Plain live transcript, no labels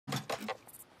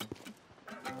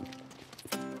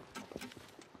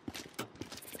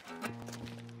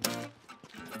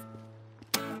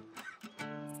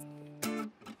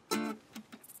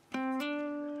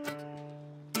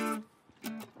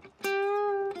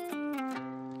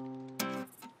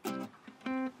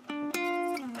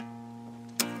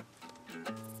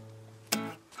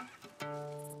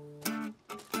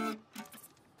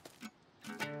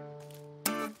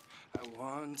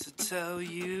time to tell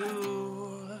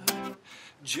you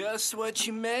just what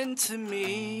you meant to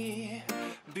me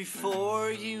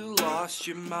before you lost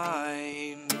your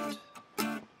mind.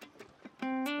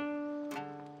 And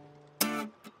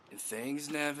things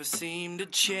never seem to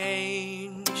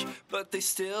change, but they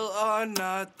still are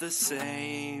not the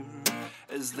same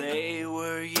as they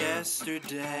were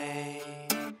yesterday.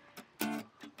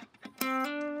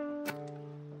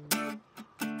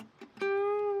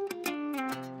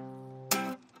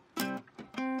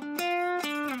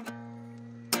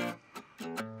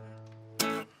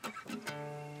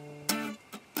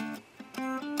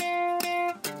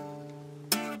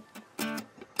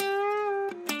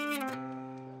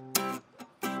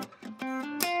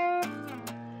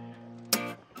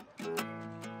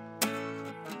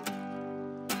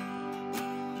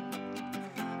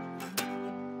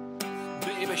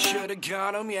 Babe, I should've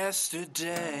got home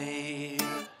yesterday.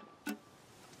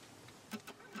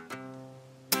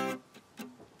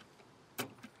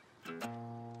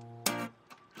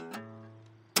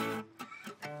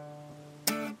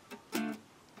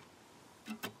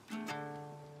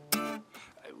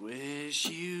 I wish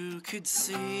you could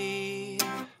see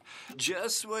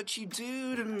just what you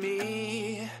do to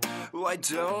me. Why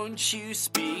don't you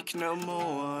speak no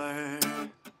more?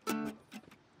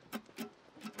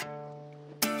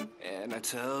 And I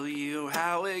tell you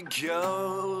how it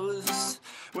goes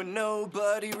when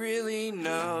nobody really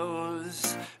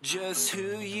knows just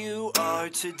who you are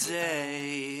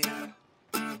today.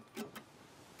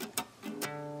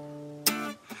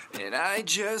 And I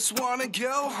just wanna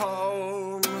go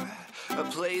home, a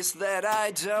place that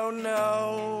I don't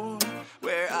know,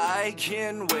 where I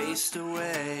can waste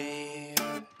away.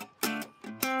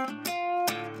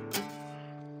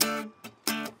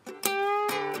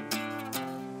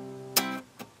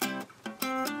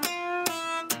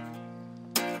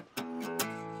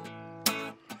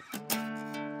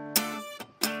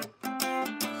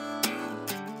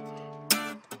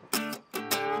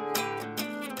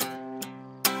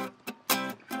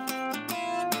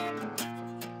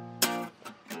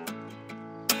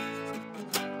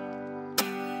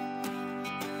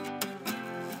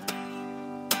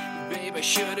 Babe, I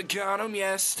should've got home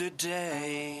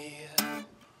yesterday.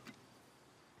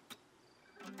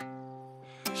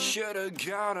 Should've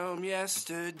got home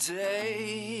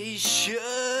yesterday.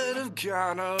 Should've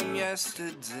got home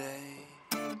yesterday.